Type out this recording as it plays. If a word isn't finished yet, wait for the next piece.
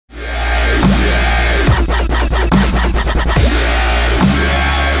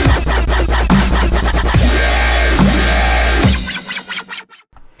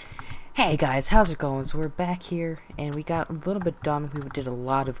Hey guys, how's it going? So we're back here, and we got a little bit done. We did a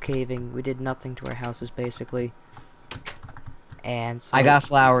lot of caving. We did nothing to our houses, basically. And I so, got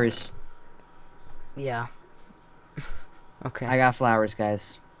flowers. yeah. Okay. I got flowers,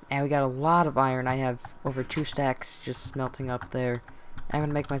 guys. And we got a lot of iron. I have over 2 stacks just smelting up there. I'm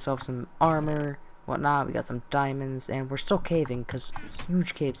gonna make myself some armor, whatnot. We got some diamonds, and we're still caving, because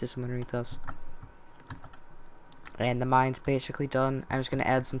huge cave system underneath us. And the mine's basically done. I'm just gonna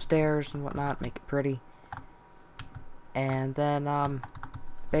add some stairs and whatnot, make it pretty. And then,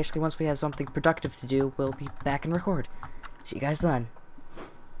 basically once we have something productive to do, we'll be back and record. See you guys then.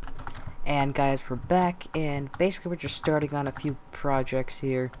 And guys, we're back, and basically we're just starting on a few projects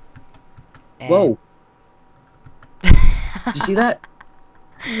here. And Whoa. Did you see that?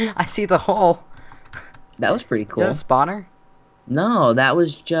 I see the hole. That was pretty Is cool. that a spawner? No, that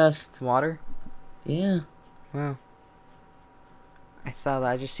was just... Water? Yeah. Wow. I saw that.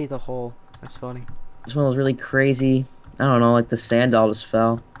 I just see the hole. That's funny. This one was really crazy. I don't know, like the sand all just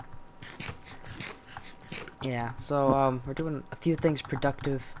fell. Yeah, so, we're doing a few things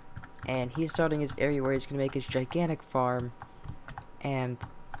productive. And he's starting his area where he's going to make his gigantic farm. And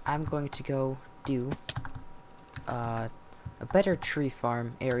I'm going to go do a better tree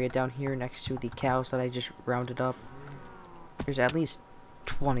farm area down here next to the cows that I just rounded up. There's at least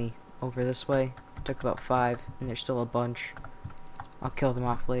 20 over this way. It took about 5, and there's still a bunch. I'll kill them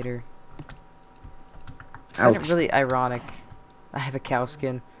off later. I find it Ouch. really ironic. I have a cow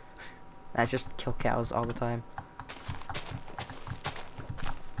skin. I just kill cows all the time.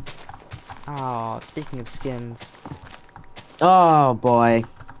 Oh, speaking of skins. Oh, boy.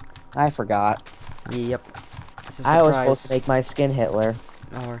 I forgot. Yep. It's a I was supposed to surprise. make my skin Hitler.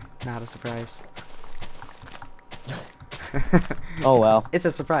 Or not a surprise. Oh, well. It's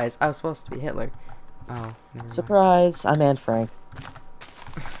a surprise. I was supposed to be Hitler. Oh, never mind. Surprise. I'm Anne Frank.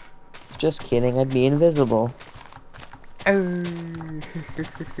 Just kidding. I'd be invisible. Until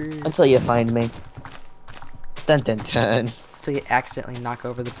you find me. Dun dun dun. Until you accidentally knock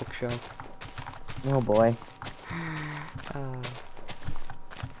over the bookshelf. Oh, boy.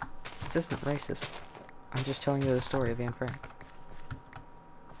 This isn't racist. I'm just telling you the story of Anne Frank.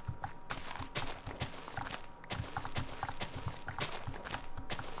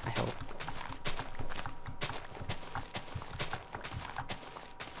 I hope.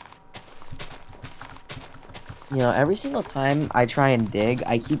 You know, every single time I try and dig,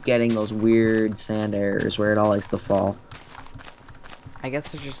 I keep getting those weird sand errors where it all likes to fall. I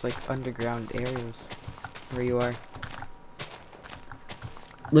guess there's just like underground areas where you are.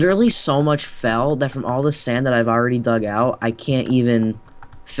 Literally so much fell that from all the sand that I've already dug out, I can't even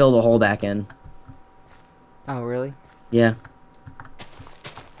fill the hole back in. Oh, really? Yeah.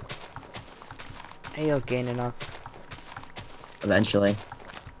 Hey, you'll gain enough. Eventually.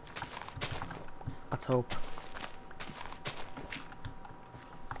 Let's hope.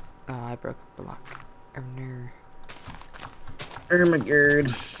 Oh, I broke a block. Oh my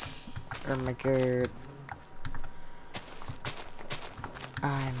Ermagerd. god.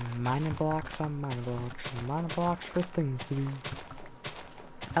 I'm mining blocks, I'm mining blocks for things to do.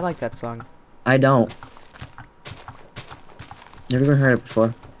 I like that song. I don't. Never even heard it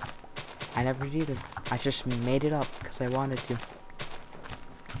before. I never did either. I just made it up because I wanted to.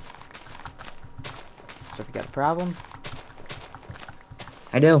 So if you got a problem,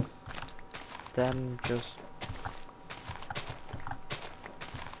 I do. then just...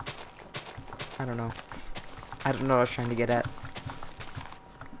 I don't know. I don't know what I was trying to get at.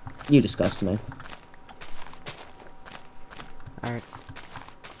 You disgust me. Alright.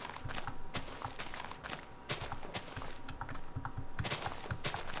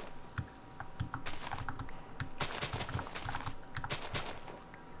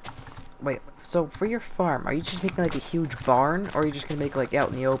 Wait, so for your farm, are you just making like a huge barn, or are you just gonna make like out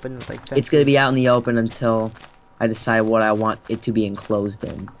in the open with like fences? It's gonna be out in the open until I decide what I want it to be enclosed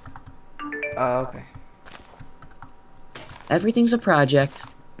in. Oh, okay. Everything's a project.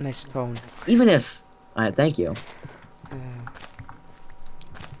 Nice phone. Even if... thank you. Uh,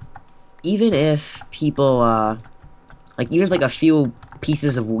 Even if people, like, even if, like, a few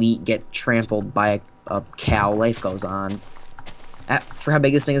pieces of wheat get trampled by a cow, life goes on. For how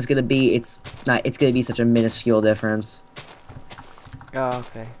big this thing is gonna be, it's gonna be such a minuscule difference. oh,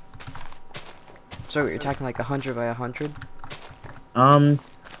 okay. So you're talking like 100 by 100?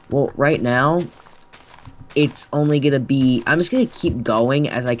 Well, right now, it's only gonna be... I'm just gonna keep going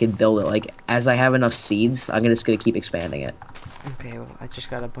as I can build it. Like, as I have enough seeds, I'm just gonna keep expanding it. Okay, well, I just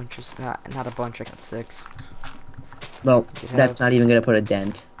got a bunch of... Not a bunch, I got 6. Well, You that's have- not even gonna put a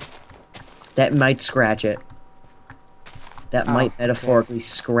dent. That might scratch it. That Oh, might okay. metaphorically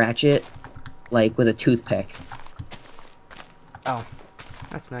scratch it. like with a toothpick. Oh,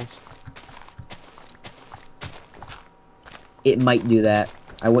 that's nice. It might do that.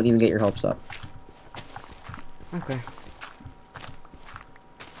 I wouldn't even get your hopes up. Okay.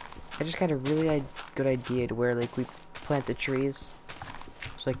 I just got a really good idea to where like we plant the trees.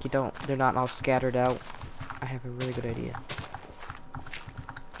 So like they're not all scattered out. I have a really good idea.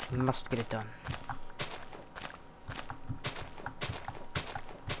 I must get it done.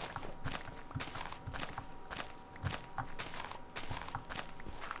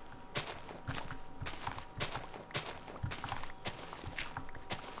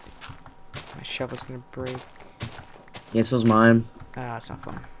 My shovel's gonna break. This was mine. Ah, it's not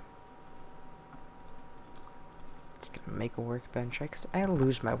fun. Just gonna make a workbench, right? Cause I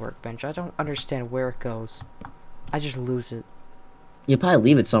lose my workbench. I don't understand where it goes. I just lose it. You probably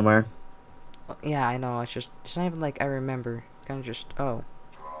leave it somewhere. Yeah, I know. It's not even like I remember. Kind of just, oh.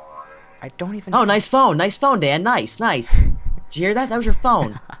 I don't even. Oh, nice phone. Nice phone, Dan. Nice, nice. Did you hear that? That was your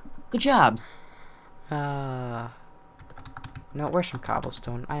phone. Good job. No, where's some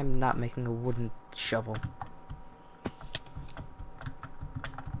cobblestone? I am not making a wooden shovel.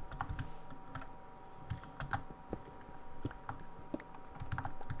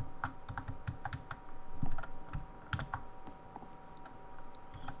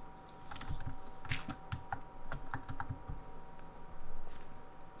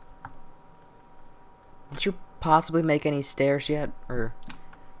 Did you possibly make any stairs yet? Or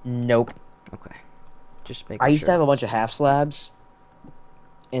Nope. okay. Just making I used sure. to have a bunch of half slabs,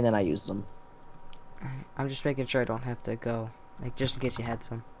 and then I used them. I'm just making sure I don't have to go. Like, just in case you had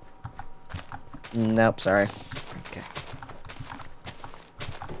some. Nope, sorry. Okay.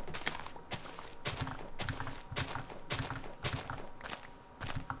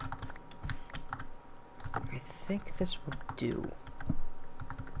 I think this will do.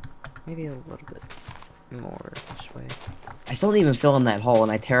 Maybe a little bit more this way. I still didn't even fill in that hole,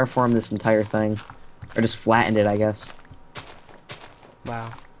 and I terraformed this entire thing. Or just flattened it, I guess.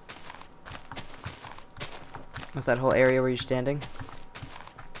 Wow. Was that whole area where you're standing?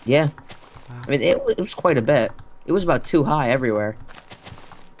 Yeah. Wow. I mean, it was quite a bit. It was about 2 high everywhere.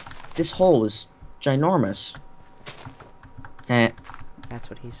 This hole was ginormous. Eh. That's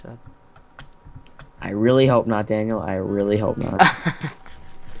what he said. I really hope not, Daniel. I really hope not.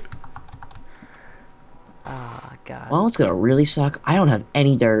 Ah, God. Well, it's gonna really suck. I don't have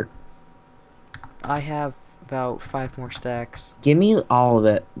any dirt. I have about 5 more stacks. Give me all of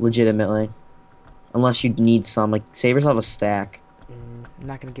it, legitimately. Unless you need some. Like, save yourself a stack. I'm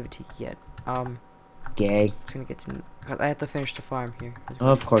not gonna give it to you yet. Gay. It's gonna get to. I have to finish the farm here.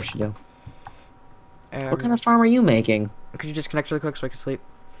 Oh, of course you do. What kind Um, of farm are you making? could you just connect really quick so I can sleep?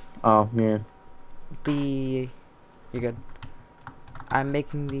 Oh, yeah. You're good. I'm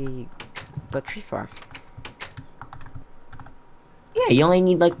making the tree farm. Yeah, you only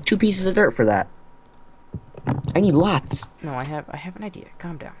need like 2 pieces of dirt for that. I need lots. No, I have an idea.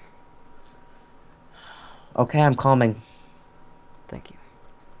 Calm down. Okay, I'm calming. Thank you.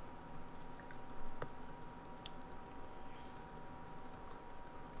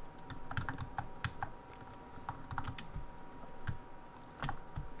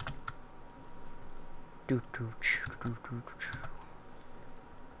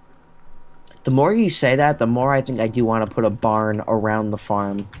 The more you say that, the more I think I do want to put a barn around the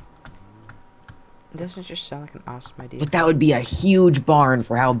farm. Doesn't it just sound like an awesome idea? But that would be a huge barn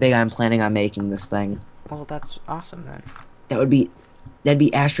for how big I'm planning on making this thing. Well, that's awesome then. That'd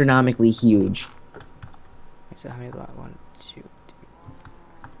be astronomically huge. So how many blocks? 1, 2, 3.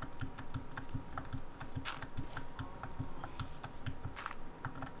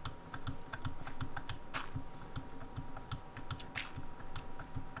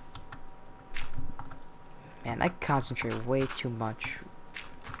 Man, I concentrate way too much.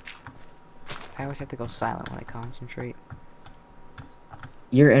 I always have to go silent when I concentrate.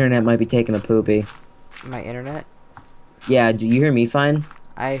 Your internet might be taking a poopy. My internet? Yeah, do you hear me fine?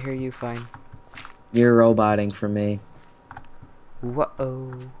 I hear you fine. You're roboting for me.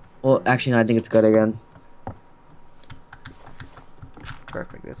 Whoa. Well, actually, no, I think it's good again.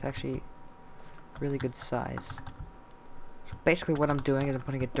 Perfect. That's actually really good size. So basically what I'm doing is I'm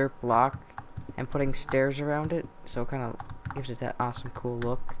putting a dirt block and putting stairs around it, so it kind of gives it that awesome cool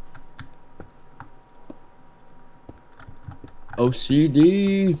look.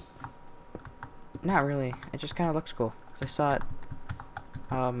 OCD. Not really. It just kind of looks cool. 'Cause I saw it,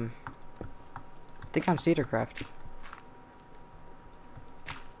 I think on Cedarcraft.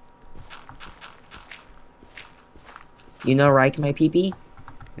 You know Reich, my peepee?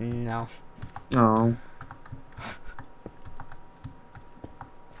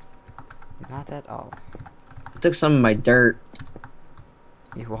 not at all. I took some of my dirt.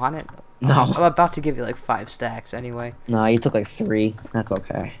 You want it? No. I'm about to give you like 5 stacks anyway. No, you took like 3. That's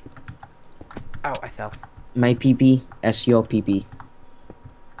okay. Oh, I fell. My PP, SEO PP.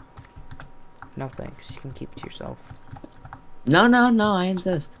 No thanks. You can keep it to yourself. No, no, no, I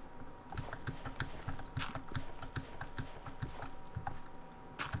insist.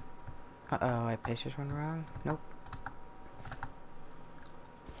 Uh-oh, I placed this one wrong. Nope.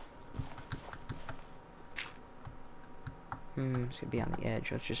 It's gonna be on the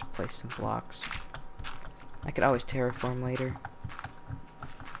edge. Let's just place some blocks. I could always terraform later.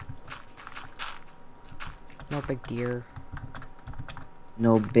 No big deal.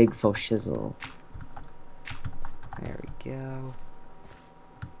 No big faux shizzle. There we go.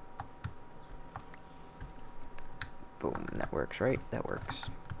 Boom, that works, right? That works.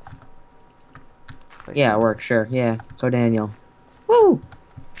 Place Yeah, it. it works, sure. Yeah, go Daniel. Woo!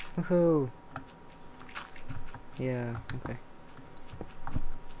 Woohoo! Yeah, okay.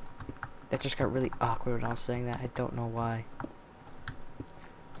 That just got really awkward when I was saying that. I don't know why.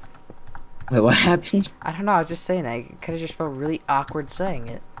 Wait, what happened? I don't know, I was just saying that. It kind of just felt really awkward saying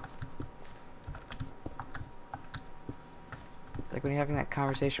it. Like when you're having that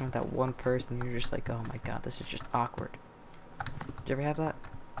conversation with that one person, you're just like, oh my god, this is just awkward. Did you ever have that?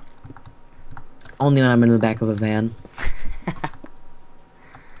 Only when I'm in the back of a van.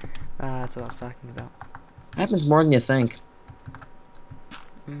 That's what I was talking about. Happens more than you think.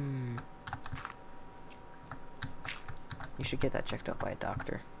 You should get that checked out by a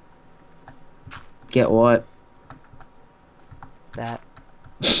doctor. Get what? That.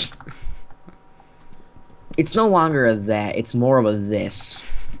 It's no longer a that, it's more of a this.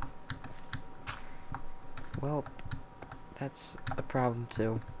 Well, that's a problem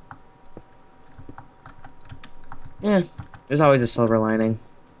too. Eh, there's always a silver lining.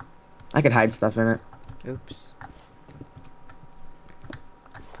 I could hide stuff in it. Oops.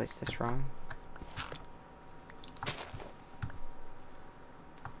 Placed this wrong.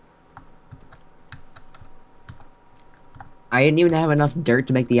 I didn't even have enough dirt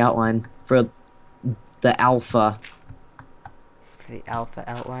to make the outline for the alpha. For the alpha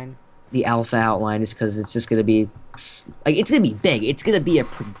outline. The alpha outline is because it's just gonna be like it's gonna be big. It's gonna be a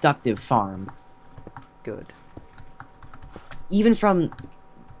productive farm. Good. Even from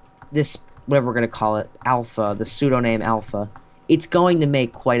this, whatever we're gonna call it, alpha, the pseudonym alpha, it's going to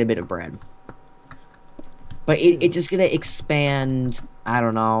make quite a bit of bread. But it's just gonna expand. I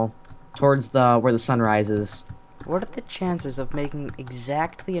don't know, towards the where the sun rises. What are the chances of making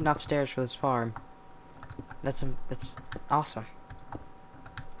exactly enough stairs for this farm? That's awesome.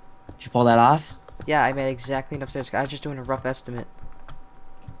 Did you pull that off? Yeah, I made exactly enough stairs. I was just doing a rough estimate.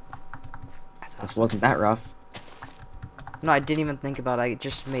 That's This awesome. wasn't that rough. No, I didn't even think about it.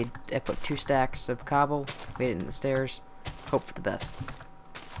 I put 2 stacks of cobble, made it in the stairs, hope for the best.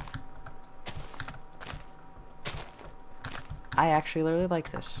 I actually literally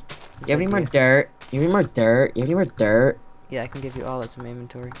like this. You have any more dirt? You have any more dirt? You have any more dirt? Yeah, I can give you all that's in my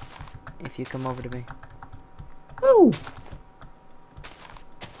inventory. If you come over to me. Woo!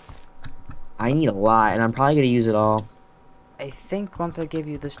 I need a lot, and I'm probably gonna use it all. I think once I give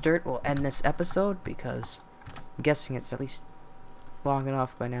you this dirt, we'll end this episode, because I'm guessing it's at least long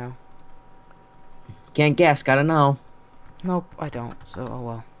enough by now. Can't guess, gotta know. Nope, I don't, so oh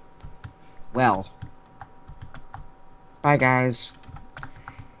well. Well. Bye, guys.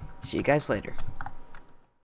 See you guys later.